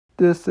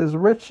This is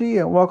Richie,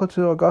 and welcome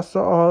to Augusta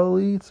All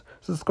Elite's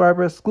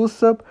subscriber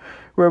exclusive,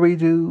 where we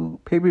do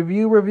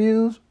pay-per-view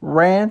reviews,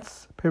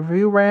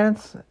 pay-per-view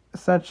rants,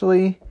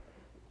 essentially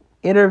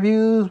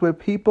interviews with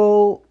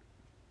people,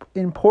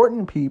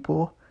 important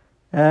people,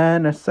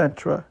 and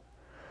etc.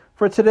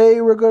 For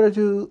today, we're going to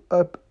do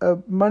a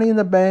Money in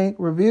the Bank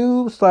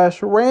review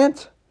 /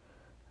 rant.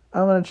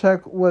 I'm going to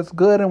check what's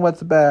good and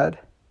what's bad.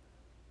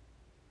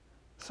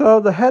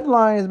 So the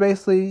headline is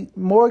basically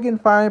Morgan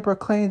finally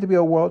proclaimed to be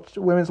a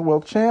women's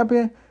world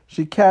champion.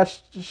 She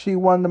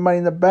won the Money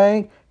in the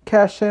Bank,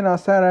 cashed in on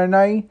Saturday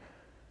night.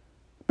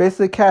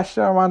 Basically cashed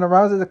in on Ronda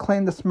Rousey to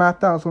claim the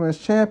SmackDown women's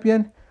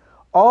champion.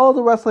 All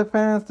the wrestling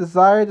fans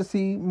desired to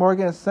see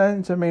Morgan ascend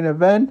into the main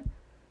event.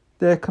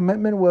 Their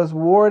commitment was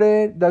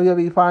rewarded.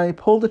 WWE finally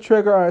pulled the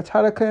trigger on a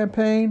title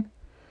campaign.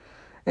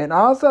 And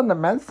also on the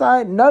men's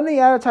side, none of the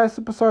advertised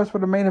superstars for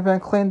the main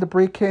event claimed the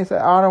briefcase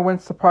at Honor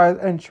Wins surprise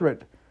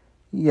entrant.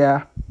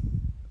 Yeah.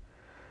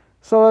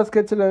 So let's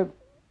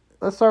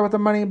start with the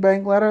Money in the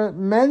Bank letter.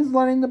 Men's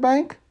Money in the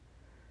Bank.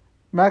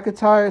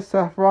 McIntyre,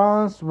 Seth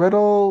Rollins,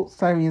 Riddle,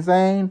 Sami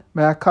Zayn,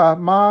 Madcap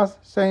Moss,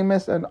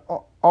 Sheamus, and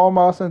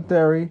Omos and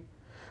Theory.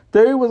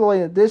 Theory was a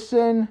late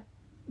addition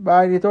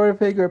by the authority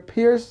figure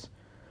Pierce.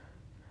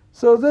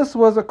 So this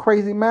was a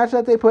crazy match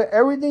that they put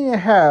everything they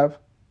have.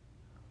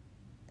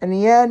 In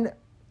the end,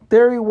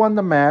 Theory won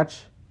the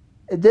match.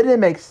 It didn't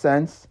make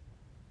sense.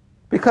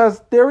 Because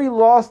Theory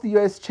lost the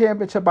U.S.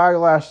 Championship by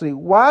Lashley.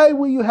 Why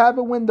will you have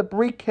him win the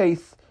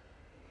briefcase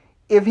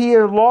if he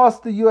had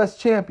lost the U.S.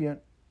 Champion?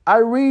 I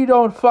really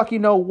don't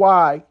fucking know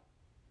why.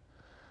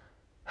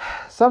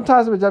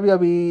 Sometimes with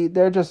WWE,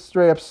 they're just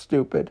straight up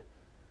stupid.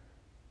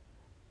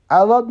 I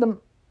love them.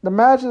 The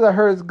matches I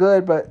heard is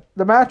good, but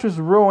the match was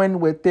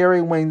ruined with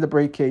Theory winning the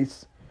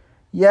briefcase.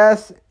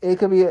 Yes, it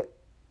could be, I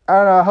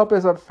don't know, I hope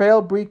it's a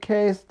failed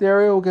briefcase.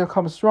 Theory will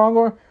become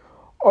stronger.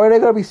 Or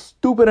they're going to be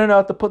stupid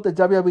enough to put the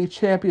WWE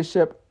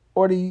Championship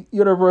or the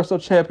Universal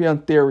Champion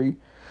Theory.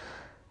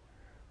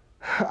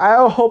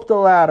 I hope the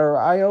latter.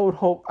 I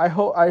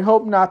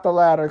hope not the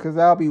latter, because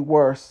that'll be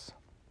worse.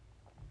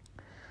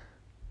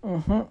 We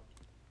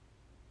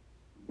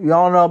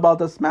all know about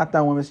the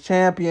SmackDown Women's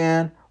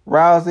Champion,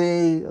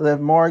 Rousey, Liv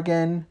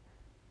Morgan.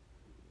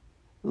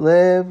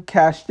 Liv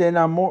cashed in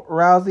on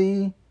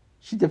Rousey.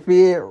 She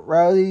defeated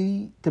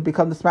Rousey to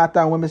become the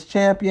SmackDown Women's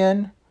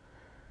Champion.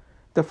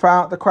 The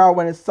crowd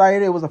went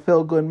excited. It was a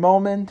feel-good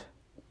moment.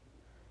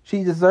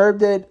 She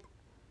deserved it.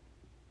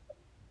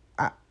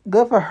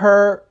 Good for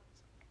her.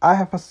 I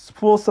have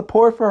full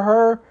support for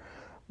her.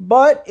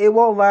 But it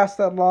won't last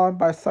that long.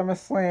 By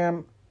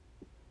SummerSlam,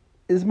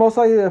 is most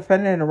likely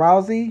defending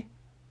Rousey.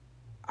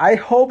 I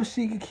hope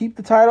she can keep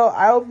the title.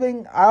 I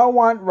don't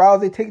want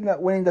Rousey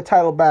winning the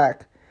title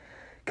back.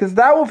 Because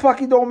that one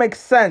fucking don't make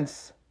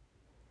sense.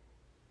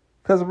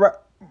 Because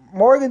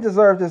Morgan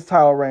deserved this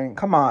title reign.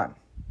 Come on.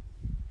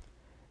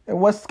 And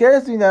what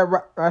scares me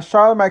that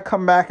Charlotte might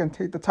come back and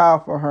take the title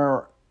for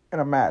her in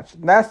a match.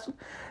 And that's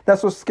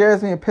what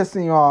scares me and pisses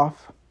me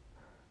off.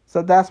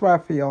 So that's what I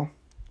feel.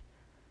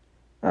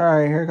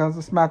 Alright, here comes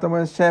the SmackDown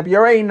Women's Champion. You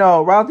already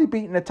know, Rousey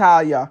beat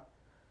Natalya.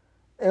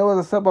 It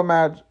was a simple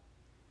match.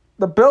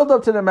 The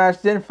build-up to the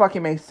match didn't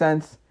fucking make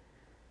sense.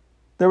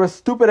 There were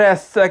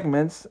stupid-ass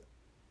segments.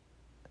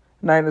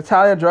 Like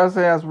Natalya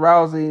dressing as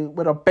Rousey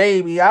with a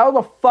baby. I don't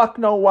the fuck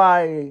know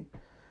why.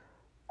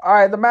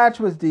 Alright, the match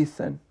was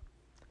decent.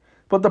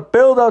 But the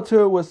build-up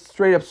to it was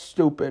straight up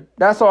stupid.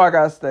 That's all I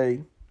gotta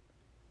say.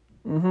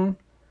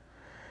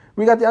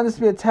 We got the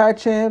Undisputed Tag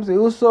Champs, the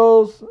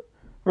Usos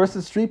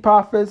versus Street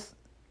Profits.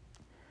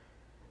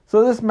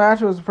 So this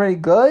match was pretty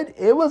good.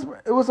 It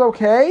was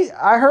okay.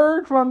 I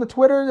heard from the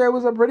Twitter that it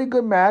was a pretty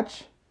good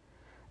match.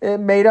 It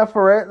made up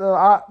for it.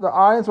 The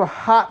audience were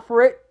hot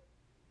for it.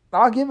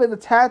 I'll give it. The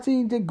tag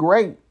team did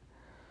great.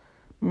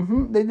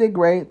 They did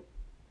great.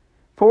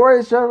 Ford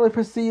is generally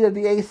perceived as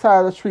the A side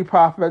of the Street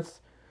Profits.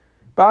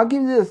 But I'll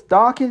give you this.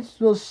 Dawkins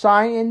will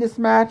shine in this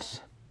match.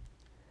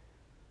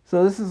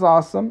 So this is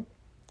awesome.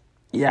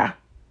 Yeah.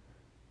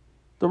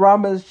 The Raw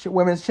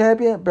Women's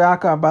Champion,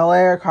 Bianca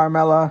Belair,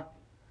 Carmella.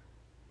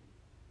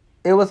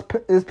 It was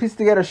pieced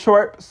together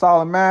short,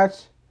 solid match.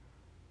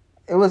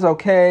 It was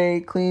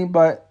okay, clean,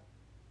 but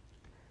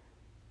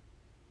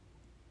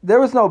there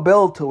was no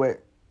build to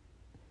it.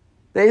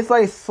 They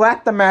just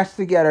slapped the match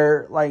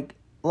together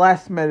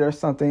last minute or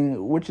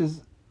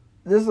something,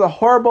 this is a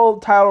horrible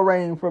title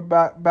reign for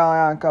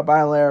Bianca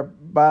Belair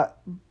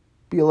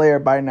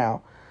by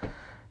now.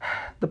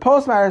 The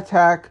post-match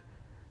attack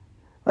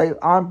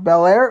on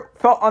Belair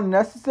felt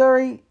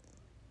unnecessary.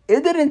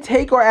 It didn't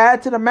take or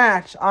add to the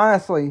match,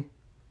 honestly.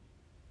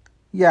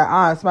 Yeah,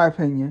 that's my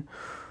opinion.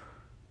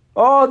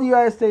 Oh, the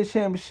United States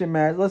Championship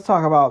match. Let's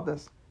talk about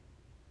this.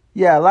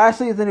 Yeah,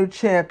 Lashley is the new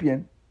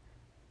champion.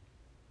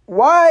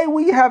 Why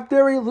we have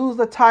Theory lose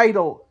the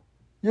title?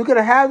 You could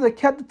have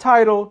kept the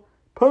title,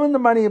 put him in the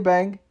Money in the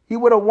Bank. He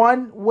would have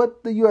won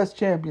with the U.S.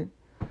 champion.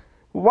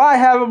 Why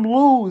have him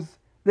lose?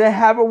 Then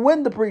have him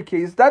win the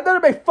briefcase? That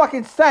doesn't make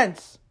fucking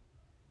sense.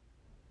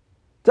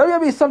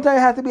 WWE sometimes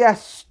has to be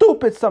as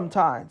stupid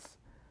sometimes.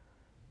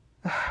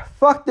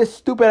 Fuck this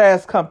stupid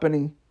ass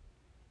company.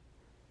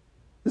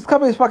 This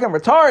company's fucking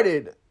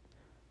retarded.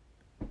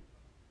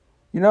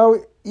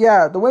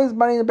 Yeah, the women's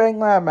Money in the Bank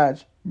ladder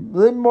match.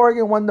 Liv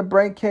Morgan won the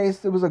break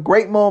case. It was a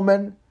great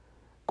moment.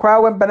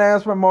 Crowd went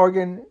bananas for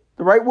Morgan.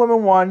 The right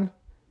woman won.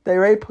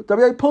 They pulled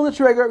the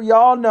trigger.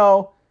 Y'all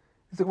know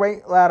it's a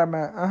great ladder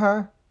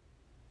match.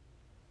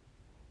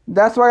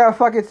 That's what I gotta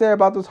fucking say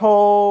about this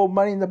whole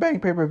Money in the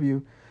Bank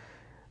pay-per-view.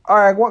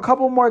 Alright, one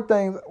couple more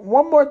things.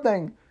 One more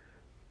thing.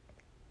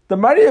 The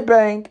Money in the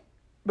Bank,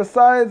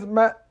 besides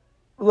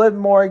Liv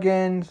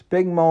Morgan's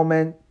big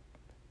moment,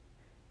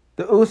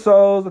 the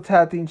Usos, the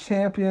tag team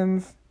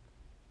champions,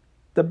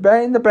 the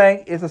Money in the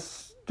Bank is a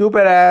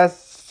stupid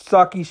ass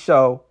sucky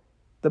show.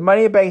 The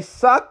Money in the Bank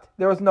sucked.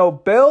 There was no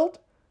build.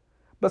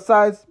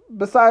 Besides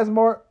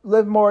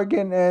Liv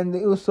Morgan and the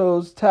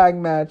Usos tag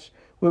match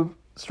with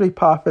Street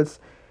Profits,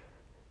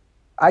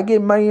 I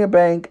give Money in the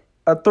Bank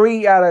a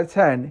 3 out of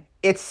 10.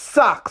 It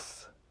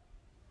sucks.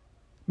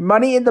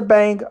 Money in the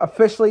Bank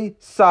officially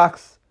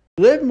sucks.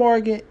 Liv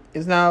Morgan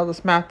is now the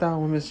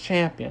SmackDown Women's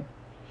Champion.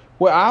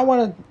 What I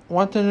want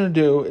them to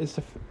do is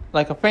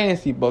like a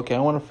fantasy book. I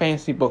want to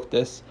fantasy book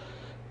this,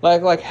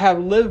 like have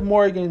Liv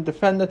Morgan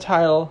defend the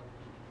title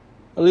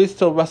at least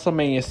till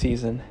WrestleMania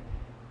season.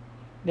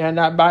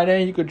 And by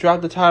then you could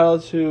drop the title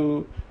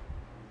to,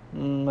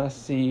 let's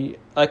see,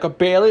 like a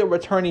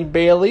returning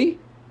Bayley.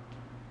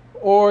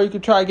 Or you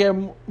could try to get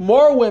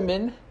more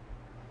women.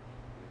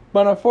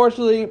 But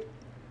unfortunately,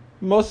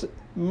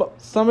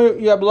 some of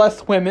you have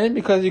less women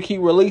because you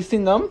keep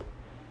releasing them.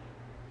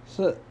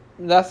 So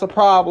that's the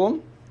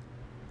problem.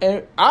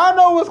 And I don't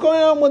know what's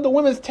going on with the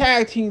women's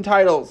tag team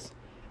titles.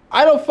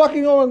 I don't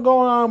fucking know what's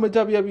going on with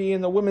WWE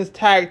and the women's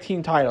tag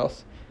team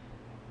titles.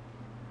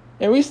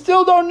 And we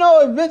still don't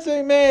know if Vince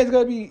McMahon is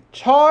going to be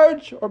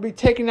charged or be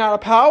taken out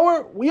of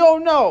power. We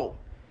don't know.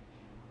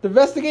 The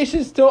investigation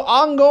is still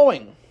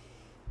ongoing.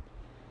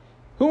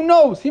 Who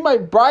knows? He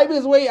might bribe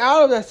his way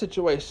out of that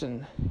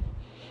situation.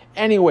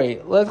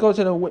 Anyway, let's go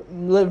to the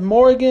Liv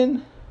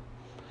Morgan.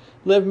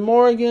 Liv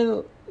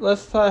Morgan,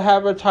 let's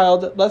have her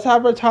title. Let's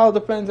have her title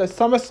defense at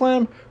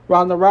SummerSlam.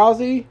 Ronda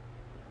Rousey.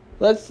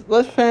 Let's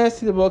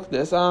fantasy book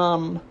this.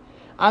 I'm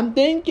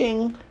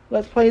thinking.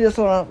 Let's play this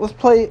on. Let's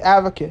play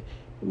advocate.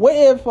 What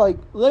if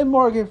Liv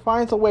Morgan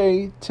finds a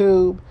way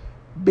to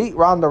beat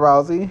Ronda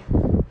Rousey?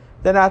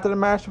 Then after the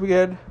match we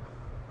get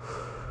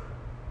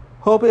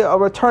hopefully a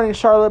returning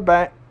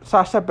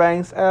Sasha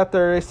Banks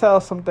after they sell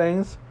some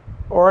things,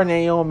 or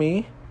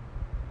Naomi,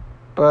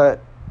 but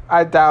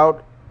I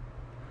doubt.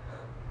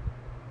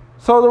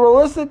 So the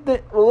realistic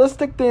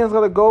thing is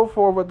gonna go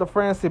for with the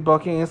fantasy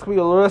booking. It's gonna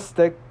be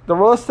realistic. The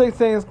realistic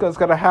thing is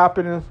gonna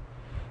happen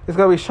is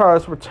gonna be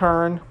Charlotte's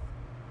return.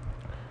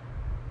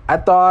 I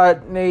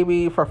thought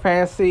maybe for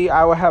fantasy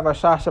I would have a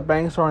Sasha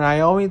Banks or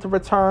Naomi to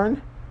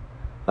return,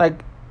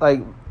 like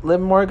Liv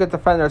Morgan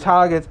defend their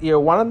title against either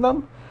one of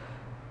them.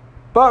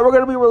 But we're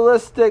going to be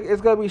realistic.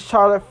 It's going to be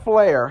Charlotte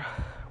Flair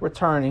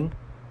returning.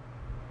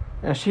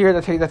 And she's here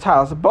to take the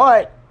titles.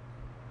 But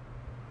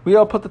we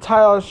don't put the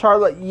title on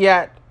Charlotte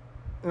yet.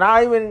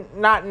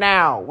 Not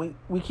now.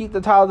 We keep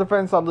the title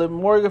defense on Liv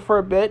Morgan for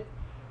a bit.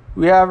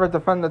 We have her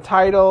defend the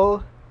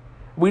title.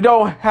 We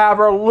don't have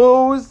her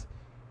lose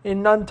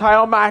in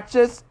non-title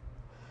matches.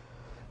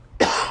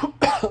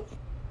 Because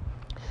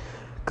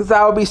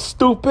that would be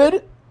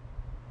stupid.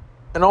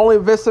 And only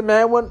Vince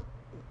McMahon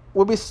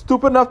would be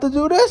stupid enough to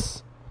do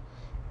this.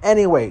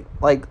 Anyway,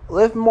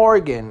 Liv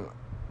Morgan,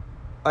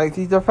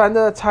 she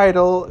defended the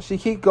title. She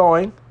keep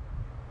going.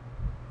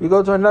 We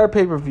go to another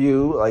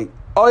pay-per-view.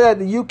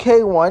 The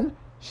UK one.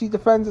 She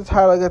defends the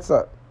title against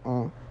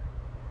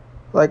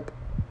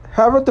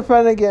have her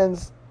defend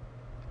against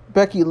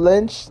Becky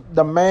Lynch,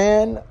 the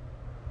man.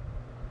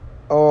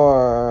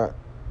 The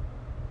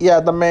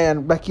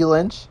man, Becky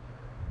Lynch.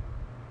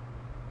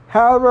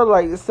 However,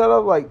 instead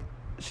of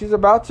she's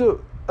about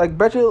to.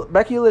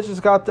 Becky Lynch is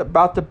about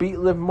to beat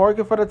Liv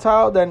Morgan for the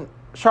title. Then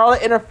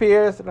Charlotte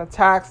interferes and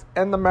attacks,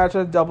 and the match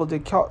is double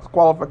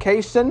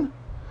disqualification.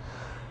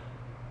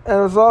 As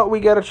a result, we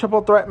get a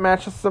triple threat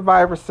match of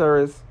Survivor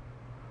Series.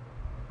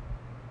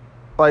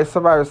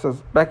 Survivor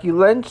Series. Becky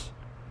Lynch,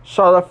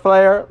 Charlotte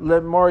Flair,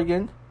 Liv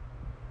Morgan.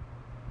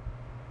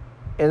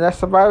 In that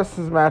Survivor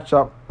Series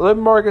matchup, Liv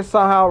Morgan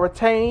somehow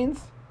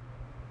retains.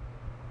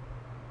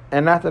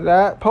 And after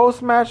that,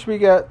 post-match, we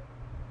get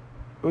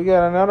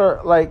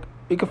another,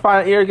 you can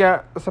find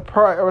either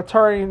a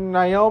returning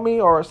Naomi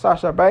or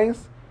Sasha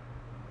Banks.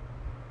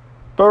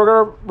 But we're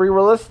going to be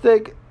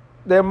realistic.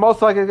 They're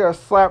most likely going to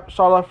slap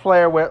Charlotte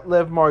Flair with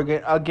Liv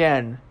Morgan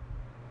again.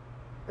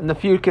 And the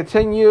feud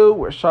continue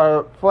with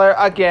Charlotte Flair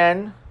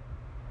again.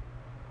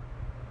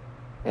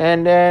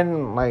 And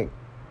then, at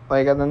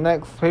the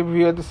next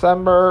pay-per-view of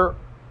December,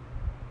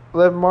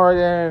 Liv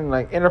Morgan,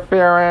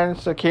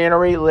 interference,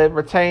 chicanery, Liv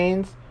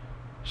retains.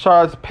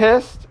 Charlotte's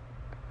pissed.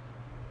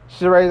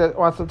 She's ready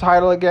wants the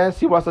title again.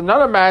 She wants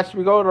another match.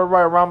 We go to the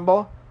Royal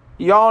Rumble.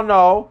 Y'all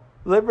know.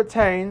 Liv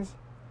retains.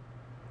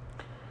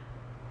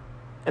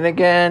 And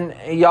again,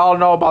 y'all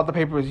know about the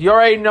pay-per-views. You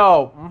already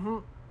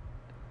know.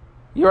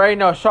 You already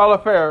know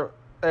Charlotte Flair,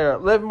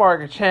 Liv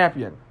Morgan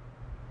champion.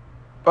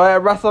 But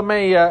at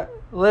WrestleMania,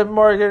 Liv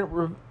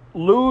Morgan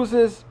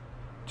loses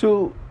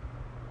to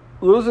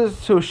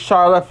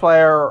Charlotte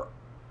Flair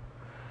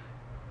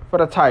for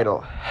the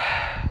title.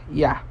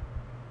 Yeah.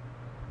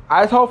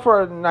 I'd hope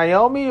for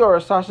Naomi or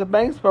Sasha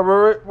Banks, but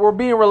we're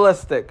being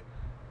realistic.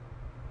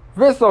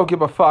 Vince don't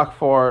give a fuck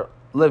for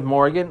Liv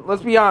Morgan.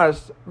 Let's be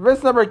honest.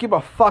 Vince never give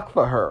a fuck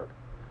for her.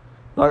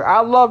 Like, I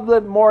love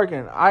Liv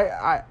Morgan.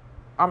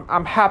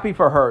 I'm happy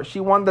for her. She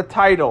won the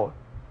title.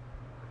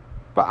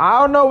 But I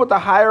don't know what the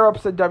higher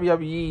ups at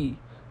WWE.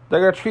 They're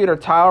gonna treat her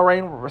title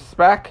reign with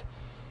respect.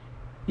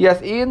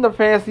 Yes, even the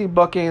fantasy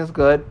booking is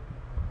good.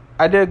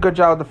 I did a good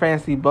job with the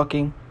fantasy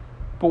booking.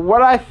 But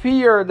what I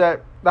fear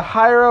that the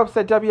higher ups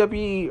at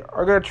WWE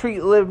are gonna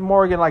treat Liv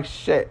Morgan like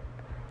shit.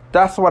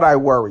 That's what I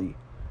worry.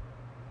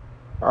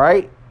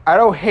 Alright? I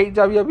don't hate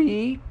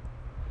WWE.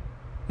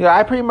 Yeah,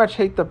 I pretty much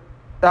hate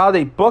how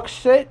they book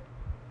shit.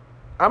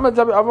 I'm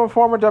a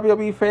former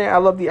WWE fan. I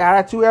love the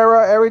Attitude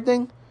Era,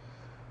 everything.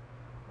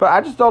 But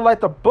I just don't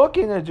like the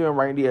booking they're doing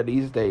right here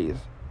these days.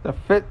 The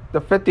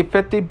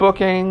 50-50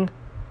 booking.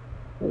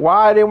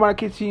 Why they want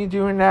to continue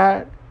doing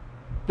that?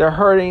 They're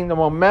hurting the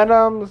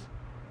momentums.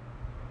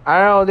 I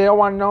don't know. They don't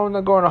want no one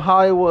to go into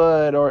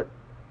Hollywood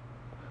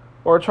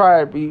or try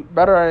to be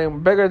better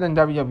and bigger than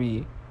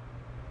WWE.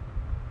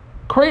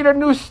 Create a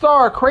new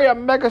star. Create a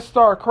mega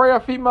star. Create a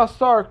female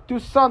star. Do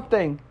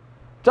something.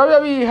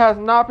 WWE has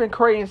not been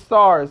creating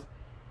stars.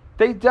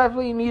 They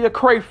definitely need to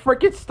create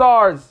freaking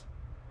stars.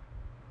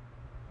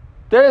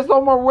 There is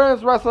no more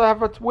women's wrestling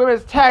have a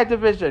women's tag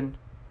division.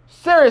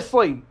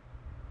 Seriously.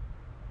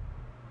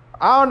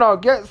 I don't know.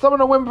 Get some of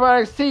the women from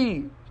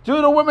NXT.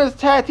 Do the women's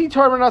tag team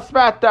tournament on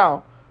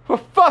SmackDown. For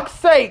fuck's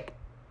sake.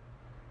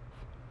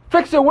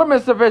 Fix your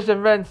women's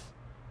division, Vince.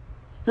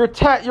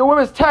 Your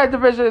women's tag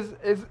division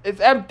is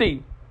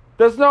empty.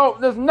 There's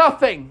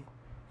nothing.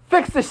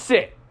 Fix this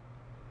shit.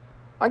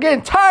 I'm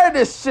getting tired of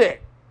this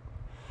shit.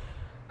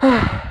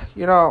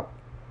 You know,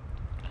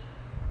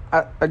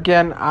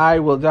 I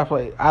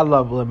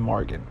love Liv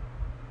Morgan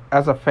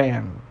as a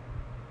fan.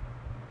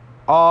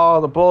 All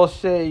the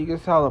bullshit, you can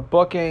tell the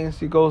bookings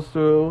she goes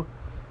through.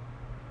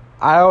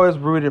 I always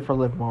rooted for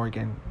Liv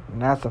Morgan,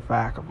 and that's a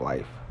fact of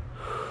life.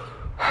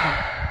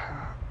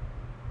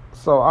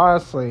 So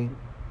honestly,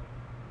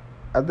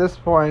 at this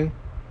point,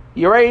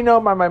 you already know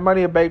my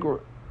Money in the Bank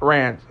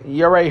rant.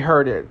 You already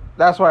heard it.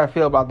 That's what I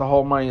feel about the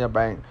whole Money in the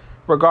Bank,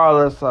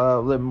 regardless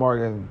of Liv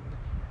Morgan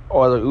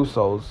or the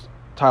Usos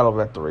title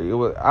victory.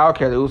 I don't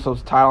care. The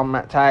Usos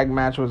tag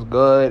match was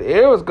good.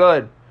 It was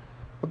good.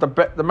 But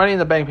the Money in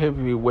the Bank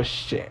pay-per-view was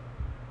shit.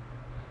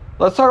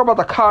 Let's talk about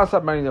the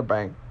concept of Money in the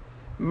Bank.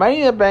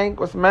 Money in the Bank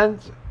was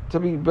meant to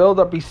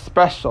be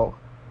special.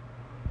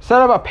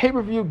 Instead of a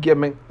pay-per-view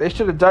gimmick, they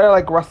should have done it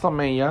like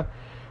WrestleMania.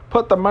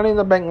 Put the Money in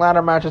the Bank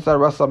ladder matches at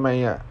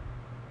WrestleMania.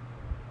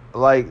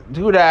 Like,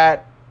 do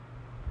that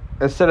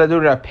instead of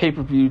doing that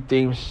pay-per-view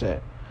theme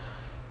shit.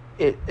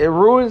 It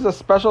ruins the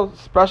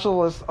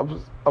specialist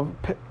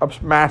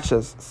of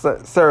matches.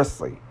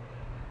 Seriously.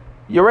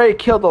 You already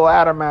killed the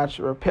ladder match,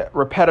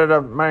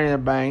 repetitive Money in the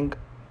Bank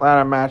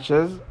ladder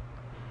matches.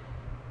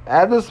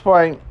 At this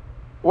point,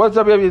 what's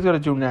WWE going to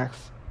do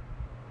next?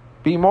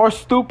 Be more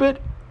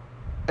stupid?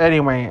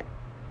 Anyway,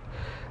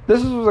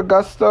 this was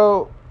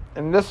Augusto,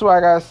 and this is what I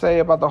got to say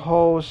about the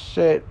whole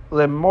shit.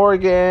 Liv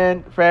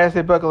Morgan,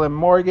 fantasy book Liv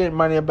Morgan,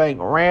 Money in the Bank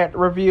rant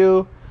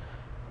review.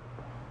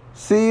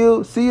 See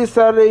you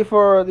Saturday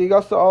for the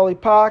Augusto Ollie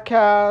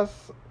podcast.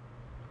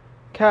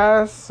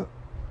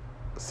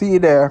 See you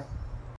there.